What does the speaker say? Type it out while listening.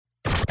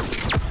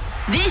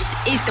This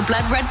is the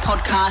Blood Red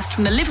podcast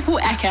from the Liverpool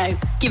Echo,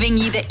 giving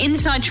you the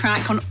inside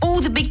track on all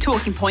the big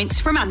talking points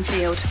from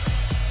Anfield.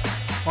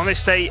 On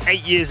this day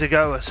 8 years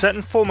ago, a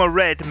certain former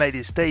Red made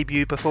his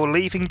debut before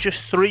leaving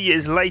just 3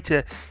 years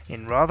later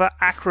in rather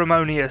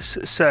acrimonious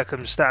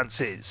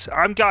circumstances.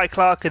 I'm Guy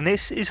Clark, and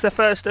this is the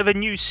first of a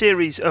new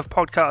series of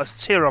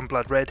podcasts here on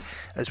Blood Red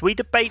as we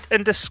debate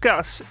and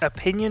discuss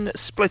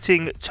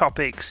opinion-splitting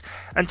topics.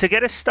 And to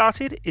get us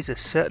started is a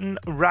certain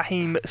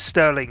Raheem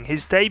Sterling.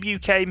 His debut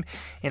came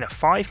in a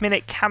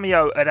 5-minute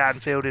cameo at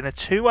Anfield in a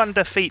 2-1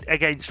 defeat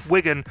against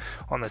Wigan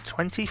on the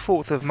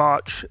 24th of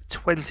March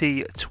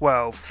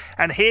 2012.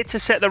 And here to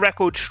set the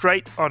record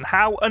straight on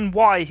how and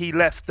why he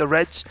left the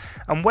Reds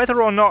and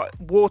whether or not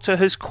water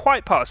has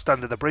quite passed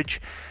under the bridge,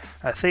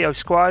 Theo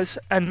Squires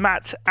and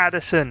Matt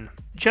Addison.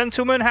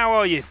 Gentlemen, how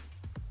are you?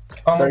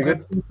 Very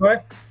good.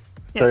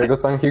 Very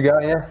good, thank you,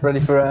 Guy. Yeah, ready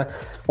for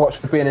what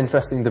should be an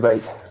interesting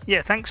debate.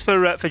 Yeah, thanks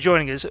for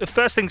joining us.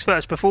 First things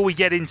first, before we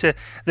get into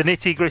the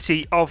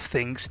nitty-gritty of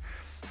things,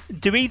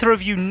 do either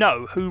of you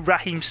know who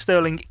Raheem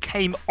Sterling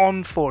came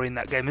on for in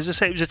that game? As I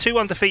say, it was a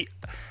 2-1 defeat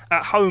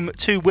at home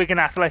to Wigan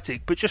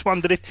Athletic, but just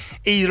wondered if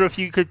either of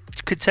you could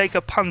take a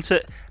punt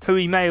at who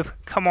he may have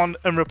come on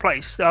and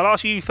replaced. I'll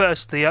ask you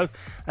first, Theo,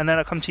 and then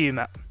I'll come to you,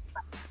 Matt.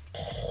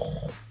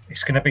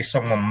 It's going to be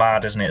someone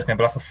mad, isn't it? It's going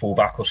to be like a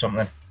fullback or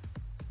something.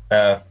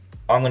 I'm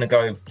going to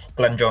go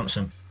Glenn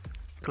Johnson.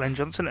 Glenn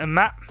Johnson. And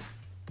Matt?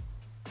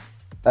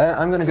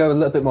 I'm going to go a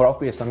little bit more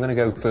obvious. I'm going to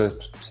go for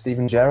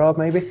Steven Gerrard,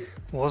 maybe.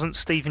 Wasn't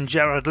Steven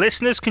Gerrard.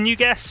 Listeners, can you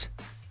guess?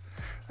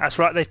 That's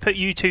right, they've put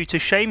you two to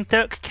shame.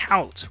 Dirk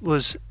Kuyt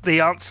was the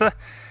answer.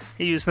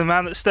 He was the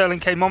man that Sterling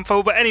came on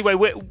for. But anyway,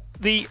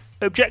 the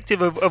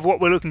objective of what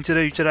we're looking to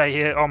do today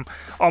here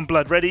on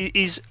Blood Red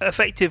is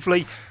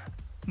effectively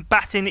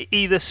batting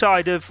either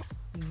side of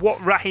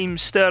what Raheem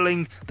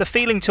Sterling, the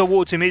feeling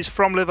towards him is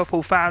from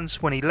Liverpool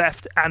fans when he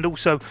left, and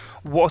also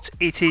what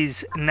it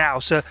is now.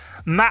 So,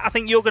 Matt, I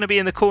think you're going to be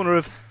in the corner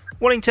of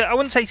wanting to, I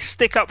wouldn't say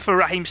stick up for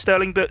Raheem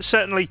Sterling, but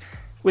certainly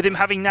with him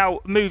having now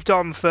moved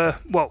on for,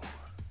 well,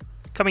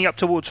 coming up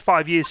towards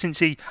 5 years since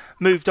he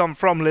moved on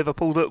from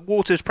Liverpool, that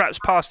water's perhaps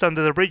passed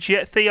under the bridge.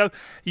 Yet, Theo,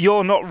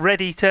 you're not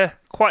ready to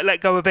quite let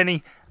go of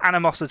any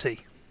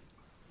animosity.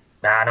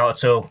 Nah,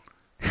 not at all.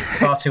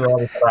 Far too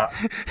early for that.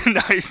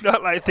 No, it's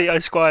not like Theo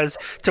Squires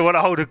to want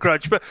to hold a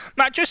grudge. But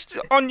Matt, just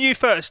on you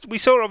first. We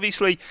saw,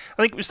 obviously,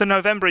 I think it was the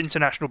November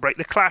international break,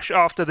 the clash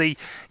after the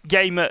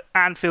game at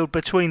Anfield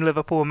between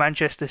Liverpool and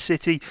Manchester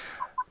City.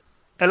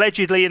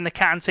 Allegedly in the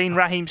canteen,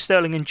 Raheem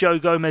Sterling and Joe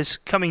Gomez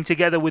coming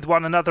together with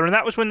one another. And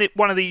that was when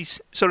one of these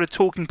sort of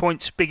talking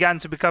points began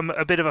to become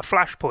a bit of a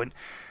flashpoint.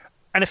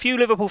 And a few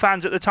Liverpool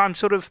fans at the time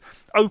sort of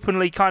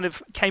openly kind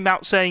of came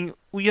out saying,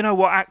 well, you know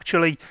what,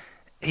 actually,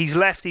 he's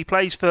left, he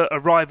plays for a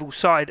rival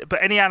side,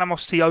 but any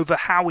animosity over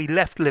how he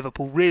left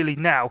Liverpool really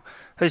now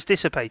has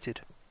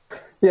dissipated.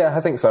 Yeah,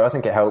 I think so. I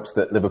think it helps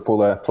that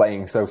Liverpool are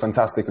playing so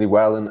fantastically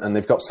well and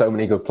they've got so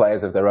many good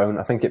players of their own.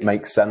 I think it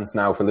makes sense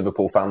now for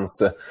Liverpool fans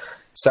to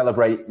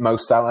celebrate Mo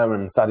Salah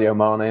and Sadio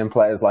Mane and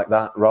players like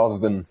that rather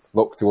than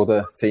look to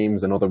other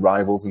teams and other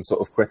rivals and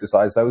sort of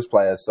criticise those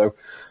players. So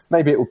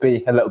maybe it would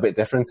be a little bit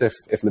different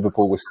if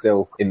Liverpool was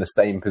still in the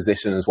same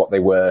position as what they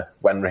were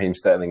when Raheem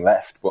Sterling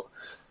left. But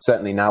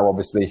certainly now,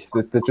 obviously,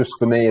 there just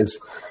for me is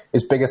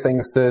bigger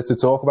things to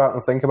talk about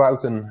and think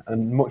about and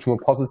much more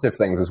positive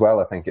things as well.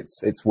 I think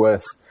it's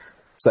worth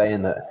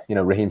saying that, you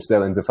know, Raheem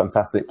Sterling's a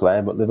fantastic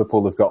player, but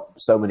Liverpool have got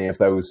so many of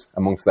those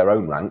amongst their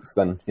own ranks,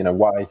 then, you know,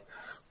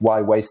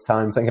 why waste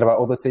time thinking about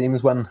other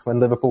teams when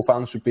Liverpool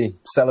fans should be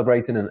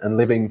celebrating and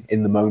living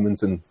in the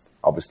moment? And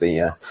obviously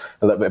a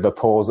little bit of a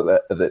pause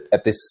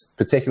at this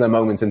particular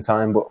moment in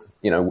time. But,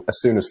 you know, as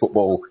soon as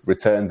football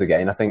returns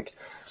again, I think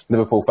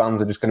Liverpool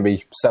fans are just going to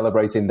be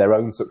celebrating their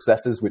own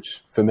successes,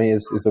 which for me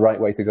is the right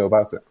way to go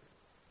about it.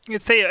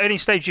 Theo, at any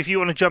stage, if you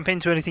want to jump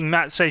into anything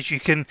Matt says, you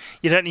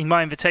don't need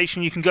my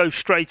invitation, you can go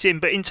straight in.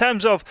 But in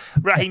terms of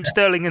Raheem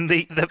Sterling and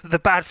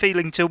the bad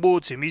feeling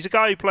towards him, he's a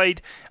guy who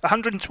played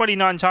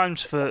 129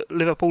 times for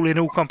Liverpool in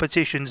all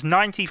competitions,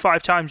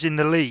 95 times in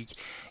the league.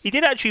 He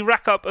did actually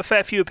rack up a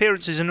fair few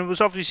appearances and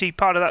was obviously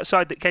part of that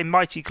side that came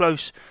mighty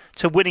close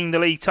to winning the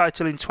league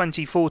title in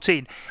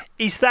 2014.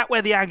 Is that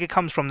where the anger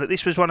comes from, that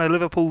this was one of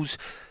Liverpool's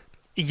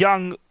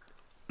young,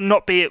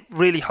 not be it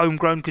really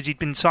homegrown because he'd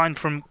been signed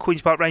from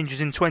Queen's Park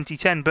Rangers in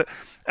 2010, but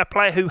a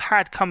player who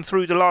had come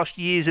through the last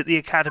years at the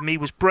academy,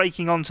 was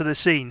breaking onto the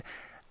scene,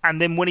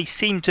 and then when he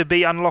seemed to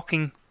be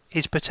unlocking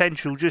his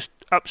potential, just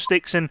up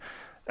sticks and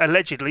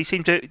allegedly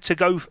seemed to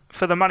go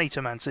for the money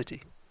to Man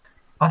City?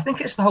 I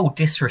think it's the whole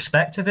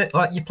disrespect of it.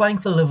 Like, you're playing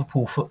for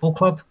Liverpool Football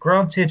Club.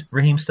 Granted,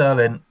 Raheem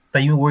Sterling,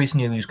 they always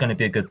knew he was going to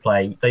be a good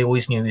player. They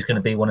always knew he was going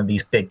to be one of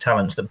these big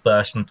talents that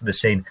burst onto the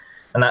scene.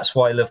 And that's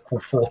why Liverpool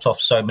fought off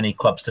so many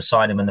clubs to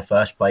sign him in the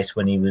first place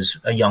when he was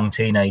a young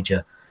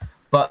teenager.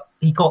 But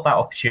he got that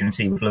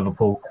opportunity with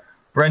Liverpool.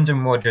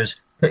 Brendan Rodgers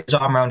put his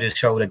arm around his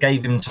shoulder,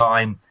 gave him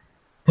time,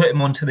 put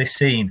him onto this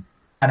scene.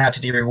 And how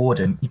did he reward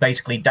him? He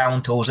basically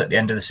down tools at the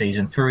end of the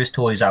season, threw his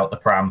toys out the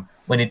pram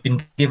when he'd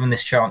been given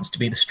this chance to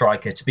be the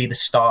striker, to be the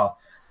star.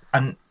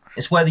 And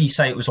It's whether you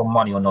say it was on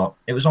money or not.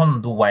 It was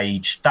on the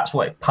wage. That's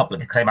what it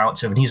publicly came out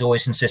to. And he's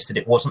always insisted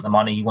it wasn't the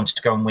money. He wanted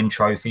to go and win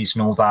trophies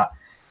and all that.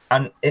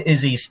 And it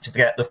is easy to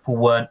forget Liverpool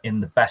weren't in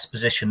the best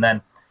position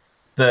then.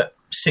 But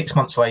 6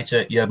 months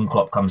later, Jurgen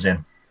Klopp comes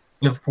in.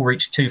 Liverpool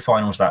reached 2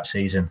 finals that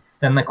season.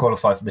 Then they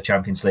qualify for the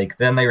Champions League.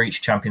 Then they reach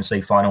a Champions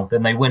League final.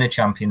 Then they win a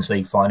Champions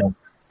League final.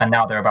 And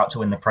now they're about to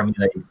win the Premier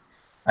League.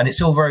 And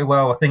it's all very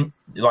well. I think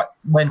like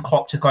when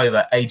Klopp took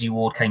over, A.D.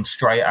 Ward came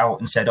straight out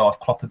and said, if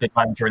Klopp had been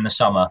manager in the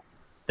summer,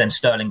 then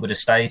Sterling would have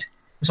stayed.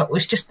 It's like, well,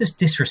 it's just this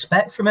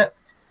disrespect from it.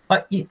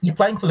 Like, you're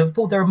playing for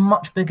Liverpool. They're a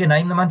much bigger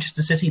name than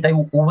Manchester City. They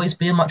will always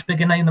be a much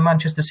bigger name than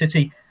Manchester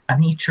City.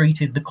 And he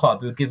treated the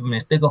club who had given him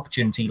this big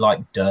opportunity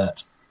like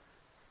dirt.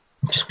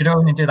 Just go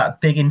on and do that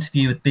big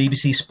interview with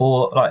BBC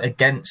Sport, like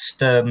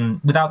against,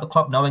 without the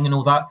club knowing and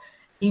all that.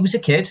 He was a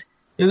kid.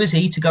 Who is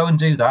he to go and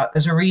do that?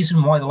 There's a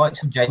reason why the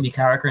likes of Jamie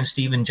Carragher and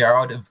Steven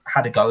Gerrard have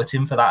had a go at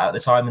him for that at the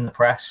time in the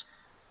press.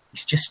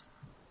 It's just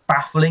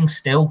baffling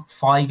still,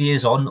 5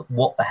 years on.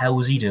 What the hell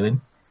was he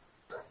doing?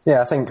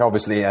 Yeah, I think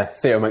obviously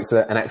Theo makes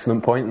an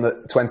excellent point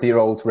that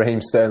 20-year-old Raheem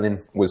Sterling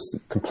was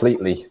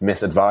completely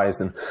misadvised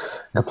and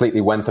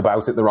completely went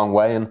about it the wrong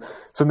way. And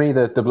for me,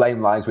 the blame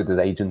lies with his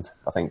agent.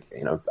 I think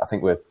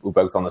we're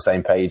both on the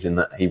same page in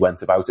that he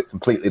went about it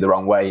completely the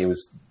wrong way. He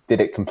did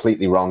it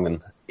completely wrong.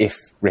 And if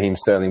Raheem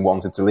Sterling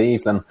wanted to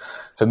leave, then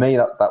for me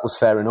that was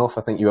fair enough.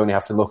 I think you only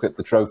have to look at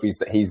the trophies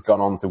that he's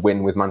gone on to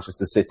win with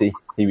Manchester City.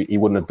 He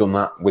wouldn't have done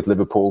that with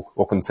Liverpool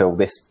up until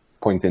this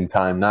point in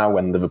time now,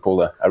 when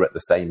Liverpool are at the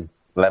same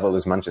level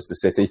as Manchester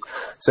City.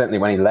 Certainly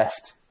when he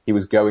left, he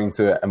was going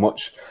to a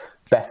much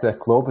better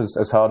club,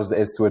 as hard as it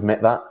is to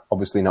admit that.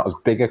 Obviously not as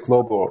big a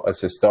club or as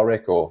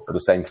historic or the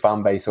same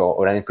fan base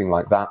or anything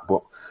like that,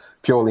 but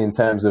purely in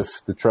terms of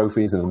the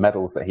trophies and the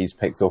medals that he's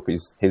picked up,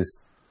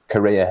 his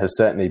career has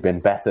certainly been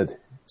bettered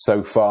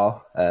so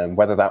far.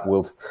 Whether that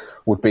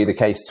would be the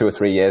case 2 or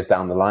 3 years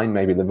down the line,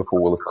 maybe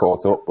Liverpool will have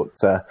caught up,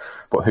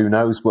 but who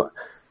knows. But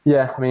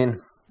yeah, I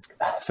mean,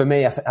 for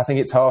me, I think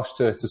it's harsh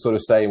to sort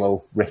of say,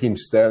 well, Raheem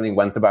Sterling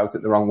went about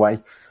it the wrong way.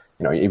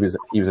 You know, he was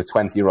a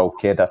 20-year-old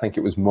kid. I think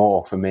it was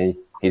more, for me,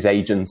 his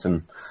agent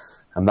and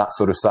that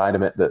sort of side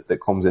of it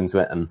that comes into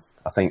it. And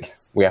I think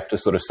we have to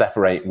sort of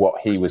separate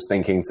what he was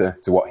thinking to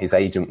what his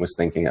agent was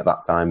thinking at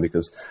that time,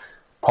 because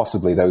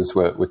possibly those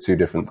were 2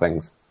 different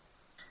things.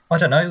 I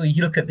don't know.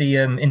 You look at the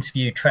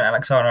interview Trent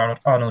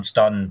Alexander-Arnold's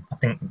done, I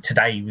think,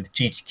 today with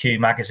GQ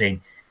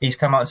magazine. He's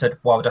come out and said,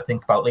 why would I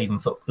think about leaving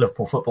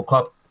Liverpool Football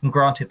Club? And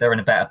granted, they're in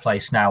a better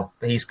place now,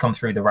 but he's come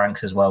through the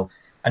ranks as well.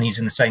 And he's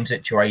in the same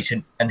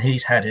situation. And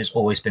his head has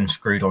always been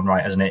screwed on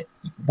right, hasn't it?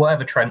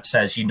 Whatever Trent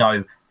says, you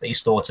know that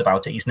he's thought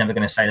about it. He's never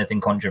going to say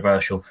anything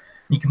controversial.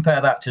 You compare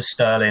that to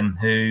Sterling,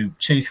 who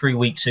 2-3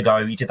 weeks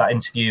ago, he did that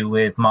interview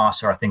with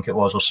Marca, I think it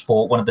was, or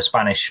Sport, one of the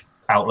Spanish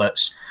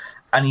outlets.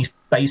 And he's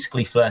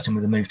basically flirting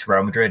with a move to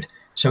Real Madrid.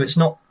 So it's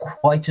not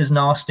quite as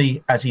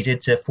nasty as he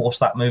did to force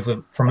that move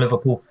from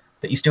Liverpool.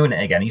 But he's doing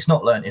it again. He's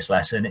not learnt his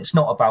lesson. It's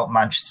not about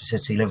Manchester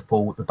City,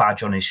 Liverpool, with the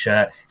badge on his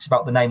shirt. It's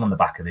about the name on the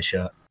back of his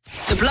shirt.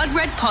 The Blood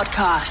Red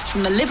Podcast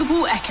from the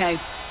Liverpool Echo.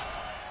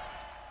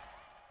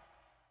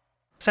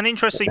 It's an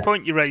interesting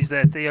point you raised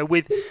there, Theo,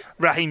 with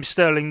Raheem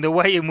Sterling, the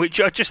way in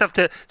which I just have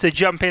to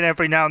jump in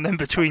every now and then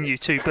between you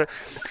two. But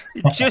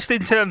just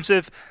in terms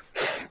of,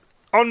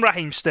 on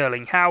Raheem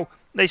Sterling, how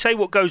they say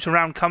what goes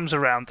around comes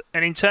around.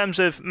 And in terms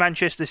of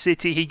Manchester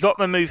City, he got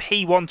the move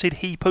he wanted,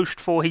 he pushed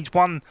for. He's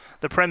won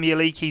the Premier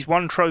League, he's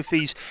won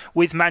trophies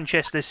with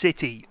Manchester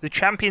City. The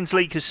Champions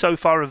League has so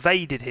far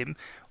evaded him,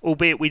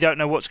 albeit we don't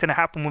know what's going to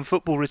happen when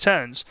football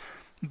returns.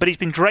 But he's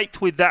been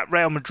draped with that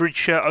Real Madrid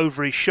shirt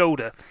over his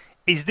shoulder.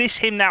 Is this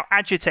him now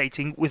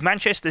agitating with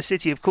Manchester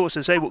City? Of course,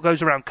 they say what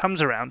goes around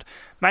comes around.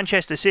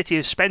 Manchester City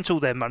has spent all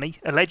their money,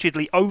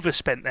 allegedly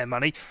overspent their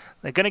money.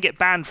 They're going to get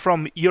banned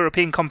from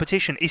European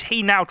competition. Is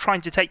he now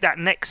trying to take that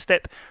next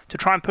step to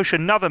try and push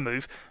another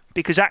move?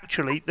 Because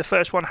actually, the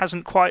first one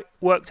hasn't quite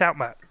worked out,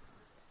 Matt.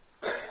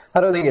 I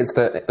don't think it's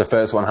that the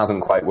first one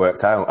hasn't quite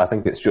worked out. I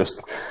think it's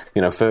just,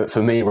 you know,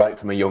 for me, right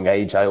from a young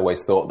age, I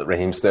always thought that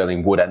Raheem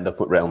Sterling would end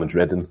up at Real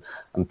Madrid,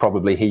 and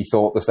probably he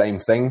thought the same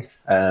thing.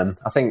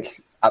 I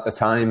think at the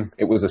time,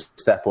 it was a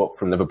step up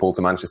from Liverpool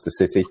to Manchester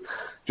City,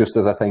 just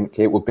as I think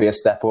it would be a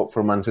step up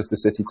from Manchester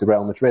City to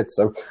Real Madrid.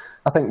 So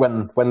I think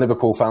when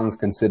Liverpool fans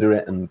consider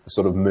it and the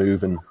sort of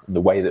move and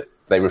the way that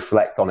they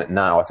reflect on it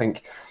now, I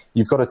think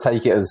you've got to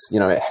take it as, you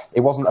know, it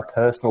wasn't a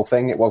personal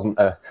thing. It wasn't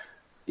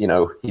you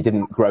know, he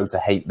didn't grow to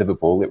hate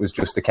Liverpool. It was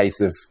just a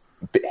case of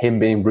him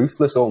being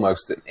ruthless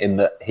almost, in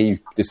that he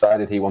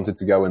decided he wanted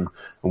to go and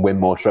win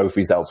more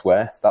trophies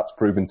elsewhere. That's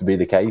proven to be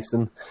the case.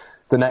 And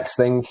the next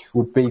thing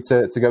would be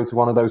to go to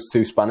one of those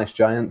 2 Spanish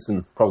giants,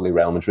 and probably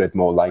Real Madrid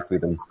more likely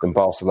than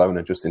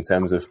Barcelona, just in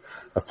terms of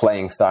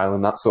playing style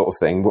and that sort of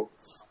thing. But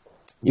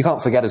you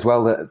can't forget as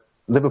well that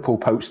Liverpool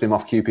poached him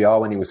off QPR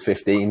when he was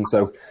 15,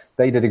 so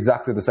they did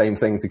exactly the same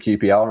thing to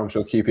QPR. I'm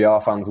sure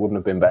QPR fans wouldn't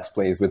have been best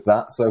pleased with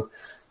that. So,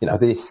 you know,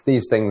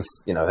 these things,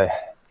 you know,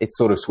 it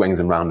sort of swings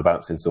and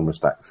roundabouts in some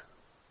respects.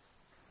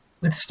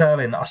 With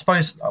Sterling, I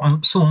suppose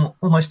I'm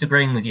almost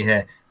agreeing with you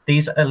here.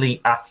 these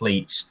elite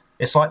athletes,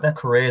 it's like their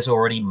careers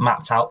already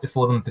mapped out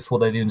before them before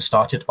they've even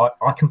started.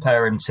 I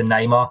compare him to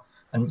Neymar,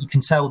 and you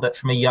can tell that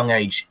from a young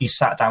age, he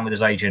sat down with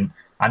his agent,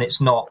 and it's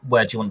not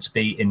where do you want to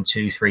be in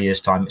 2-3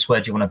 years' time. It's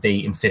where do you want to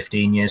be in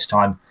 15 years'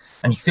 time.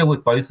 And you feel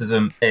with both of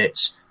them,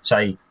 it's,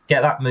 say,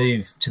 get that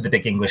move to the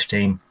big English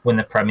team, win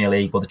the Premier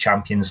League or the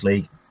Champions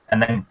League,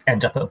 and then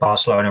end up at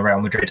Barcelona,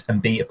 Real Madrid,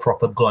 and be a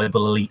proper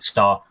global elite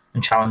star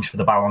and challenge for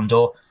the Ballon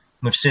d'Or.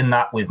 We've seen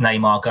that with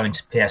Neymar going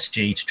to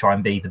PSG to try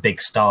and be the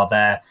big star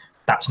there.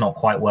 That's not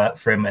quite worked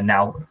for him, and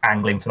now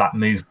angling for that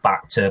move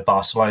back to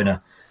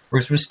Barcelona.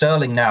 Whereas with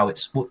Sterling now,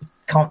 it's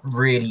can't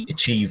really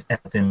achieve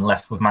anything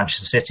left with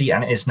Manchester City,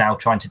 and it is now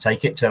trying to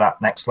take it to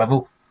that next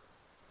level.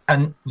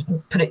 And you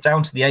can put it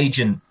down to the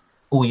agent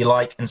all you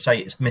like and say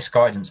it's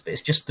misguidance, but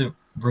it's just the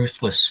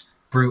ruthless,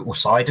 brutal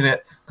side of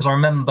it. Because I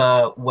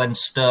remember when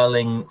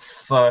Sterling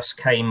first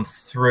came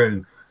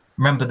through,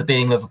 remember the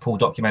Being Liverpool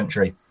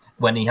documentary,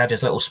 when he had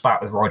his little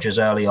spat with Rodgers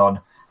early on.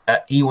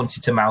 He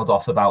wanted to mouth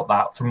off about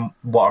that from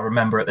what I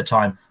remember at the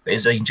time, but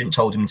his agent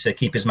told him to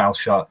keep his mouth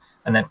shut,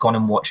 and they've gone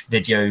and watched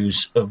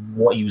videos of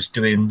what he was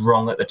doing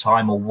wrong at the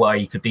time or where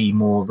he could be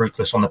more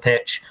ruthless on the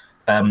pitch.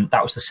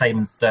 That was the same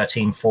in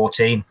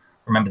 13-14.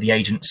 Remember the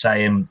agent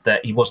saying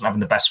that he wasn't having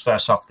the best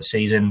first half of the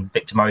season.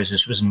 Victor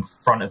Moses was in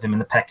front of him in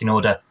the pecking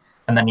order,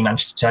 and then he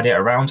managed to turn it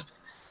around.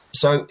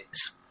 So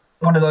it's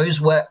one of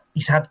those where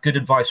he's had good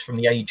advice from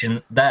the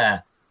agent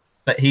there,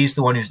 but he's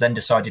the one who's then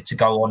decided to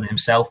go on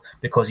himself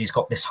because he's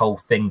got this whole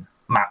thing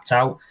mapped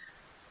out.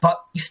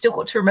 But you've still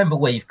got to remember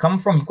where you've come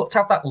from. You've got to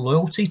have that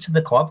loyalty to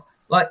the club.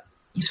 Like,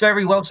 he's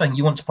very well saying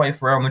you want to play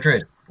for Real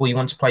Madrid or you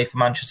want to play for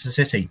Manchester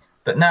City.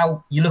 But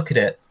now you look at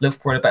it,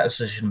 Liverpool are in a better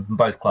position than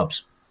both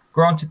clubs.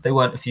 Granted, they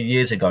weren't a few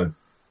years ago,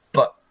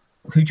 but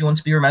who do you want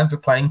to be remembered for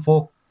playing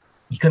for?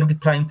 You're going to be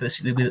playing for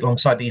this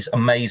alongside these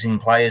amazing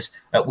players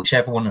at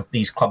whichever one of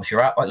these clubs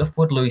you're at. Like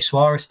Liverpool had Luis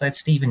Suarez, they had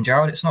Steven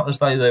Gerrard. It's not as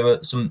though they were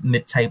some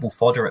mid-table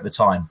fodder at the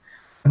time.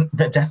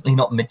 They're definitely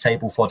not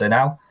mid-table fodder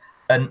now.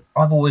 And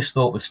I've always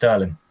thought with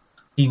Sterling,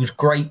 he was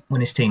great when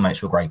his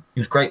teammates were great.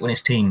 He was great when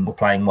his team were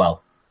playing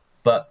well.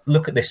 But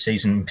look at this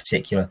season in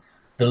particular.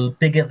 The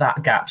bigger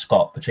that gap's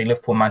got between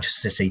Liverpool and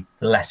Manchester City,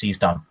 the less he's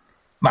done.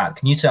 Matt,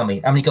 can you tell me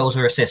how many goals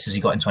or assists has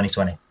he got in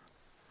 2020?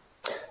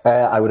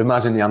 I would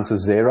imagine the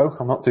answer's 0.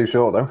 I'm not too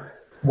sure, though.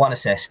 1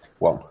 assist.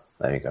 1.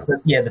 There you go. But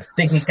yeah, the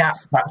bigger gap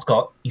that's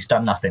got, he's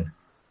done nothing.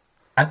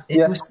 And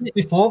we've seen it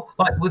before,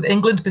 like with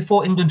England,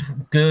 before England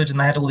were good and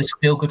they had all this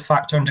feel-good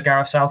factor under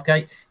Gareth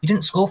Southgate, he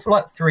didn't score for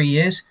like 3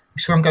 years.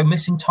 We saw him go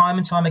missing time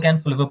and time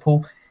again for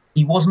Liverpool.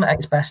 He wasn't at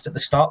his best at the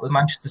start with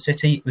Manchester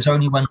City. It was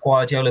only when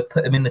Guardiola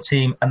put him in the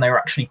team and they were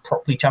actually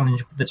properly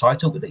challenging for the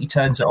title that he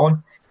turns it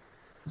on.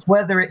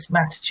 Whether it's an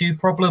attitude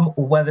problem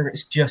or whether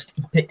it's just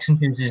he picks and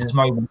chooses his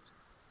moments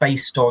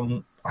based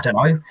on, I don't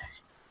know,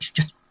 it's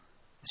just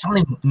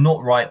something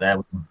not right there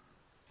with him.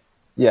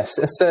 Yes,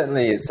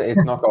 certainly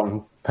it's not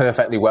gone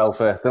perfectly well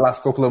for the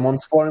last couple of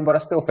months for him, but I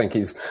still think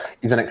he's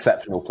an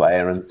exceptional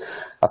player, and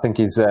I think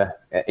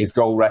his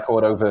goal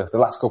record over the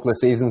last couple of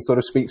seasons sort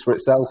of speaks for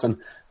itself. And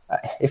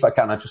if I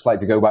can, I'd just like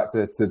to go back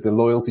to the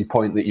loyalty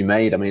point that you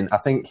made. I mean, I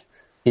think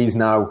he's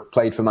now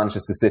played for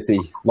Manchester City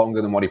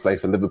longer than what he played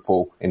for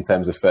Liverpool in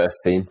terms of first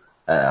team.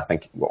 I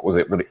think, what was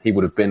it? He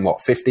would have been,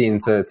 15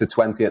 to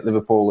 20 at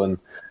Liverpool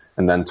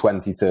and then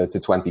 20 to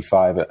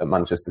 25 at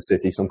Manchester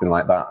City, something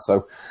like that.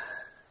 So,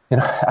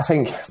 I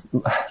think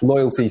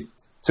loyalty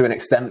to an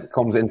extent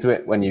comes into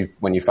it when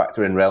you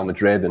factor in Real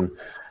Madrid and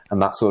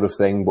that sort of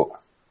thing. But,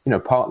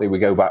 partly we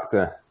go back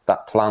to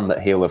that plan that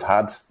he'll have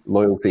had.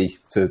 Loyalty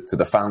to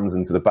the fans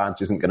and to the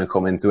badge isn't going to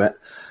come into it.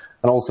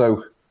 And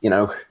also,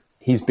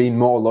 he's been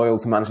more loyal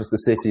to Manchester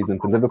City than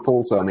to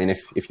Liverpool. So, I mean,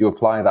 if you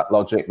apply that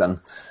logic, then,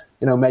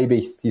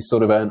 maybe he's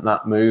sort of earned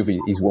that move.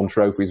 He's won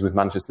trophies with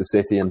Manchester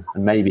City and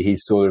maybe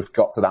he's sort of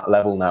got to that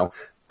level now,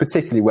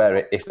 particularly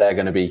where if they're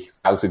going to be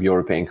out of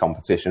European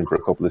competition for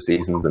a couple of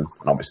seasons, and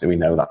obviously we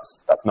know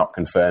that's not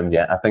confirmed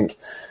yet. I think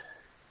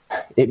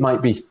it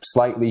might be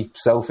slightly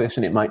selfish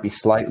and it might be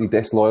slightly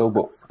disloyal,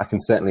 but I can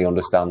certainly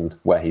understand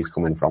where he's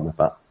coming from with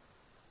that.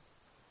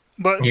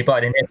 But you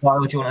biting it? Why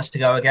would you want us to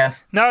go again?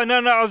 No.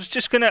 I was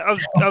just gonna.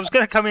 I was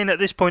gonna come in at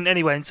this point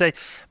anyway and say,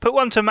 put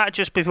one to Matt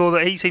just before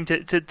that. He seemed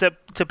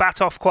to bat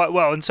off quite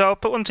well, and so I'll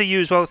put one to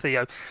you as well,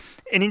 Theo.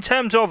 And in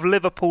terms of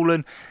Liverpool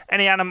and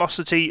any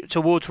animosity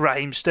towards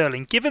Raheem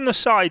Sterling, given the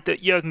side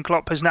that Jurgen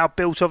Klopp has now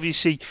built,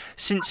 obviously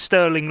since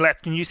Sterling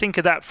left, and you think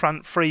of that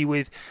front three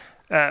with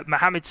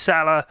Mohamed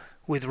Salah,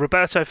 with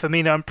Roberto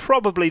Firmino, and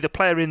probably the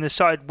player in the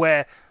side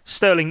where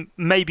Sterling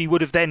maybe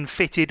would have then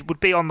fitted would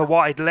be on the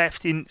wide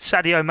left in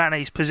Sadio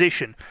Mane's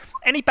position.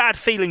 Any bad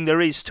feeling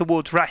there is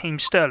towards Raheem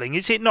Sterling,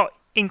 is it not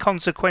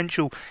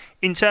inconsequential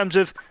in terms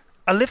of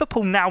are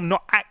Liverpool now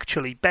not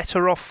actually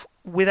better off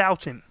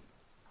without him?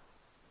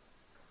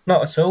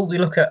 Not at all. We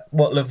look at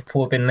what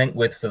Liverpool have been linked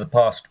with for the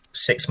past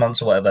 6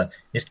 months or whatever,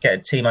 is to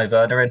get Timo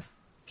Werner in.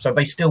 So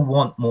they still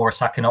want more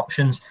attacking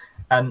options.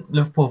 And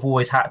Liverpool have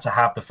always had to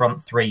have the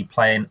front three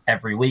playing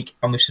every week.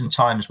 And we've seen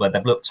times where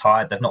they've looked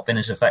tired, they've not been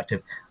as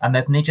effective, and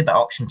they've needed that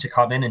option to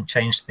come in and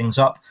change things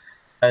up.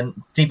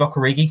 And Divock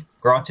Origi,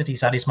 granted,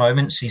 he's had his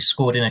moments. He's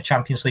scored in a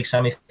Champions League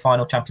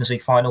semi-final, Champions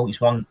League final. He's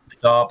won the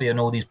derby and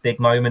all these big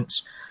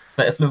moments.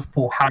 But if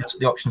Liverpool had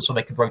the option so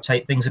they could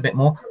rotate things a bit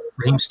more,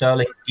 Raheem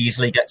Sterling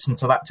easily gets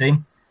into that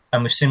team.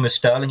 And we've seen with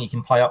Sterling, he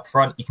can play up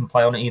front, he can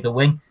play on either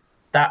wing.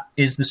 That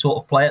is the sort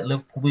of player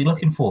Liverpool will be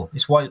looking for.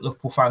 It's why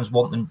Liverpool fans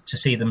want them to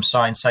see them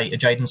sign, say, a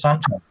Jadon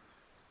Sancho.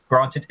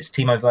 Granted, it's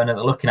Timo Werner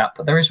they're looking at,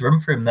 but there is room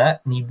for him there,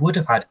 and he would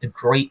have had a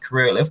great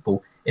career at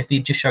Liverpool if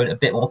he'd just shown a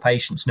bit more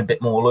patience and a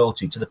bit more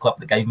loyalty to the club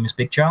that gave him his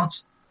big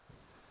chance.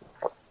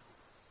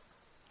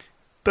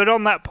 But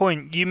on that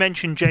point, you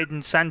mentioned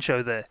Jadon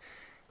Sancho there.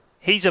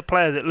 He's a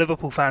player that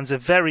Liverpool fans are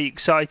very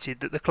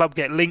excited that the club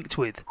get linked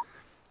with.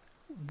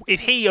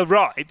 If he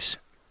arrives,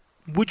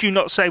 would you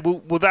not say,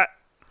 well, that,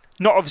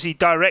 not obviously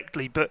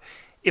directly, but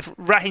if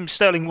Raheem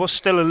Sterling was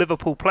still a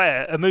Liverpool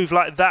player, a move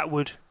like that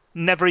would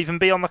never even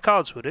be on the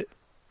cards, would it?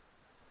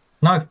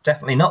 No,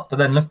 definitely not. But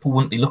then Liverpool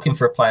wouldn't be looking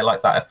for a player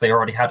like that if they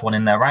already had one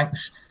in their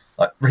ranks.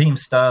 Like Raheem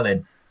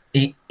Sterling,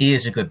 he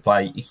is a good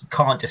player. You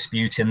can't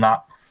dispute in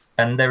that.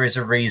 And there is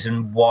a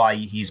reason why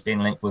he's been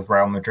linked with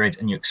Real Madrid,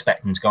 and you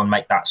expect him to go and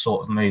make that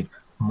sort of move,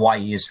 and why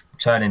he is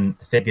returning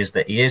the figures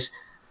that he is.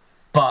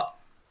 But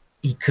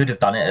he could have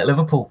done it at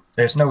Liverpool.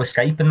 There's no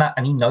escaping that,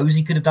 and he knows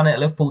he could have done it at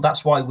Liverpool.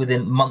 That's why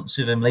within months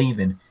of him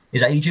leaving,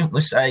 his agent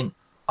was saying,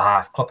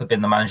 if Klopp had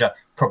been the manager,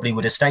 probably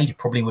would have stayed. He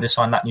probably would have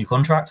signed that new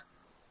contract.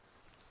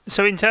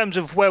 So in terms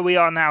of where we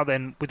are now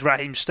then with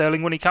Raheem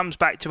Sterling, when he comes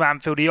back to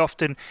Anfield, he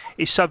often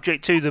is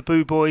subject to the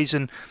boo boys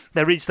and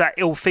there is that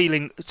ill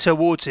feeling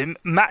towards him.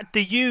 Matt, do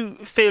you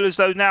feel as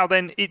though now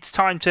then it's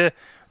time to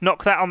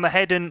knock that on the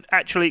head and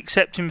actually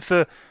accept him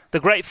for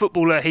the great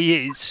footballer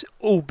he is,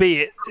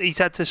 albeit he's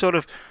had to sort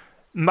of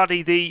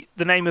muddy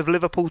the name of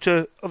Liverpool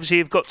to obviously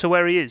have got to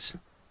where he is?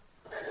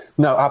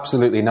 No,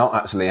 absolutely not,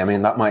 actually. I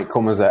mean, that might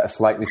come as a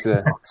slightly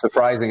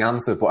surprising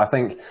answer, but I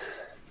think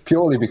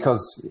purely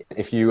because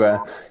if you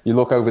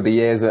look over the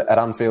years at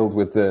Anfield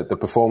with the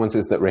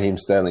performances that Raheem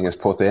Sterling has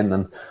put in,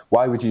 then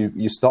why would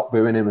you stop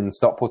booing him and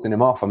stop putting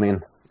him off? I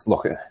mean,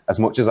 look, as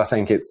much as I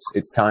think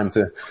it's time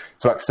to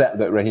accept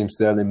that Raheem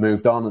Sterling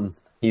moved on and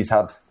he's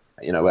had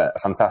a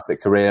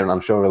fantastic career and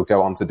I'm sure he'll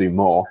go on to do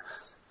more,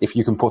 if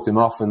you can put him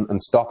off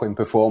and stop him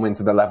performing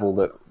to the level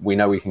that we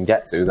know he can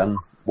get to, then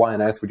why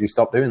on earth would you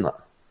stop doing that?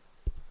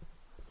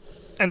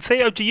 And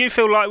Theo, do you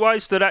feel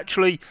likewise that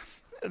actually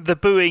the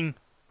booing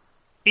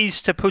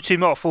is to put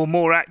him off, or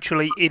more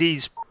actually it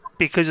is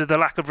because of the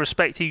lack of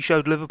respect he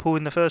showed Liverpool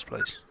in the first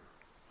place?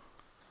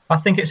 I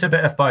think it's a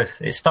bit of both.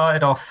 It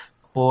started off,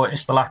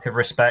 it's the lack of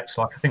respect.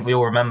 Like I think we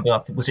all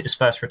remember, was it his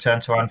first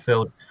return to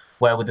Anfield,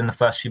 where within the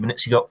first few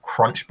minutes he got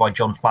crunched by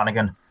John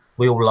Flanagan.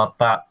 We all loved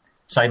that.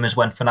 Same as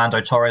when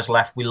Fernando Torres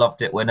left. We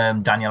loved it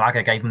when Daniel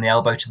Agger gave him the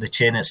elbow to the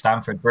chin at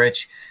Stamford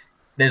Bridge.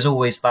 There's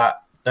always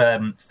that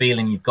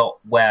feeling you've got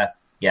where,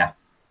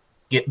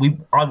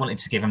 I wanted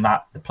to give him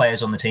that. The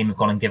players on the team have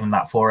gone and given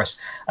that for us.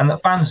 And the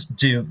fans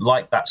do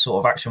like that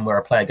sort of action where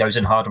a player goes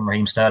in hard on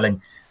Raheem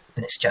Sterling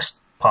and it's just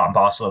part and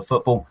parcel of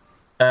football.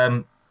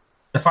 The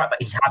fact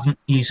that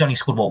he's only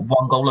scored,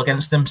 one goal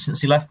against them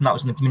since he left, and that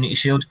was in the Community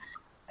Shield.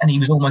 And he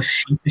was almost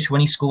sheepish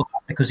when he scored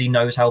that because he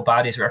knows how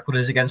bad his record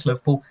is against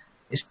Liverpool.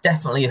 It's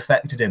definitely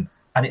affected him.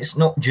 And it's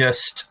not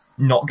just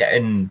not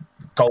getting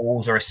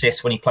goals or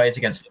assists when he plays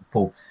against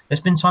Liverpool.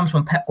 There's been times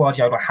when Pep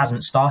Guardiola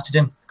hasn't started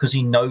him because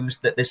he knows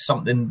that there's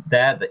something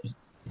there that he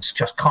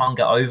just can't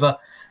get over.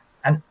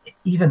 And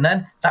even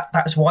then,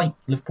 that's why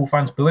Liverpool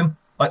fans boo him.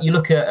 Like you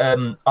look at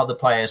other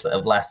players that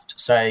have left,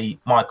 say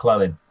Michael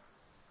Owen.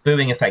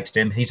 Booing affected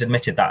him. He's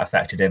admitted that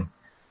affected him.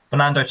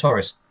 Fernando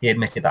Torres, he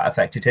admitted that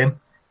affected him.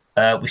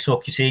 We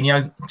saw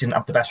Coutinho, didn't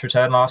have the best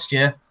return last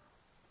year.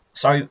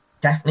 So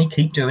definitely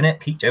keep doing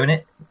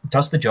it.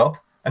 Does the job.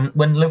 And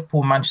when Liverpool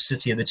and Manchester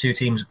City are the two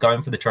teams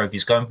going for the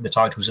trophies, going for the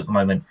titles at the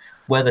moment,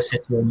 whether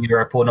City or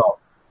Europe or not,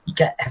 you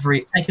get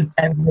every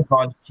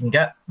advantage you can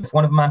get. If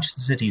one of Manchester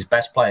City's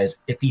best players,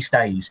 if he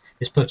stays,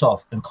 is put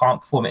off and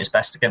can't perform at his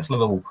best against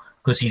Liverpool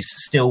because he's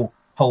still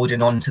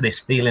holding on to this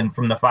feeling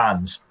from the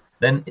fans,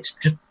 then it's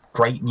just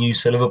great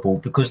news for Liverpool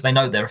because they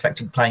know they're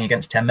effectively playing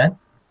against 10 men.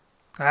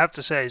 I have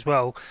to say as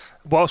well,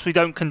 whilst we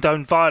don't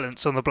condone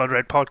violence on the Blood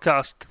Red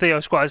podcast, Theo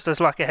Squires does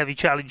like a heavy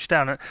challenge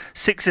down at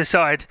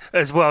 6-a-side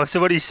as well.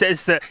 So when he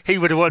says that he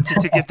would have wanted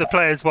to give the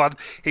players one,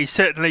 he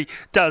certainly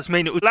does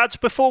mean it. Lads,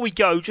 before we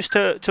go, just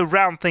to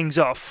round things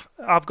off,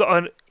 I've got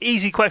an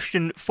easy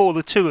question for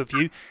the two of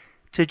you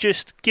to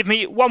just give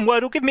me one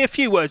word or give me a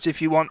few words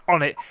if you want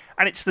on it.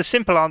 And it's the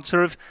simple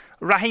answer of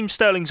Raheem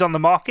Sterling's on the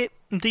market.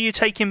 Do you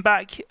take him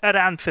back at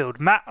Anfield?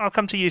 Matt, I'll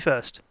come to you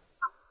first.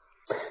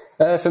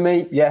 For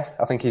me, yeah,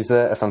 I think he's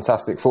a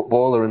fantastic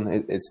footballer,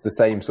 and it's the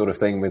same sort of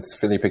thing with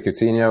Philippe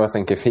Coutinho. I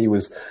think if he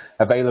was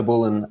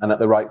available and at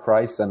the right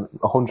price, then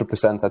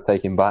 100% I'd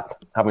take him back.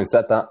 Having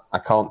said that, I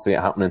can't see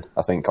it happening.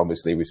 I think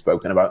obviously we've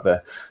spoken about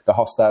the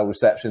hostile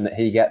reception that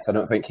he gets. I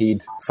don't think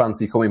he'd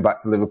fancy coming back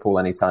to Liverpool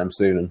anytime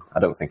soon, and I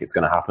don't think it's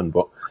going to happen.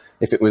 But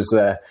if it was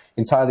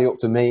entirely up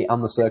to me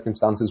and the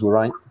circumstances were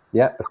right,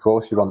 yeah, of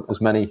course, you want as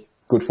many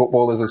good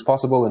footballers as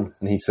possible, and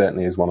he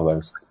certainly is one of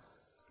those.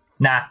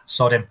 Nah,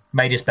 sod him.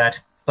 Made his bed.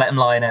 Let him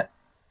lie in it.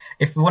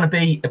 If we want to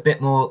be a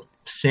bit more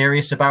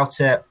serious about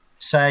it,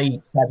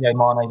 say Sadio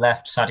Mane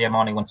left, Sadio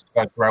Mane wanted to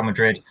go to Real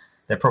Madrid,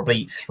 there are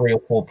probably 3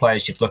 or 4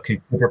 players you'd look who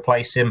could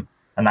replace him,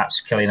 and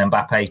that's Kylian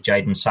Mbappe,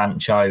 Jadon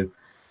Sancho.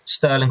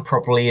 Sterling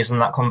probably isn't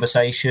that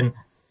conversation,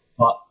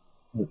 but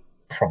you'd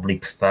probably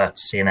prefer to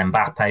see an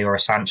Mbappe or a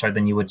Sancho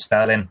than you would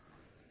Sterling.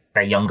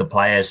 They're younger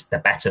players, they're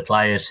better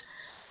players.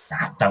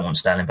 Don't want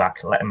Sterling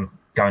back. Let him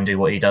go and do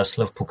what he does.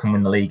 Liverpool can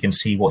win the league and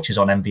see watches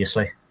on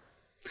enviously.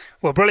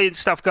 Well, brilliant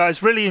stuff,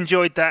 guys. Really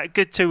enjoyed that.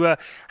 Good to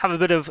have a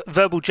bit of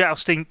verbal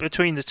jousting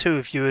between the two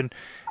of you. And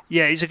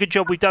yeah, it's a good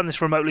job we've done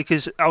this remotely,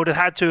 because I would have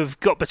had to have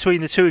got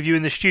between the two of you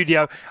in the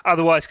studio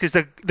otherwise, because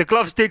the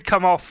gloves did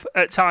come off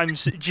at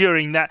times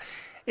during that.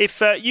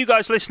 If you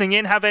guys listening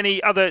in have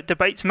any other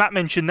debates, Matt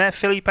mentioned there,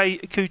 Felipe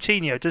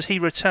Coutinho, does he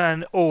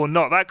return or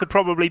not? That could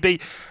probably be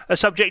a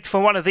subject for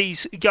one of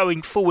these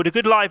going forward. A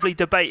good lively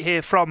debate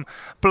here from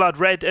Blood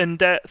Red.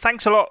 And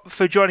thanks a lot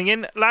for joining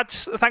in.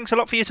 Lads, thanks a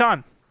lot for your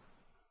time.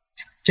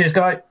 Cheers,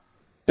 Guy.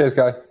 Cheers,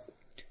 Guy.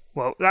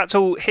 Well, that's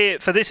all here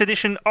for this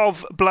edition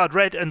of Blood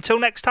Red. Until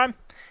next time,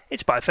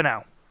 it's bye for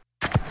now.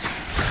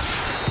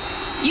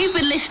 You've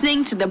been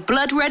listening to the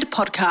Blood Red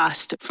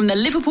podcast from the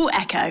Liverpool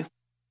Echo.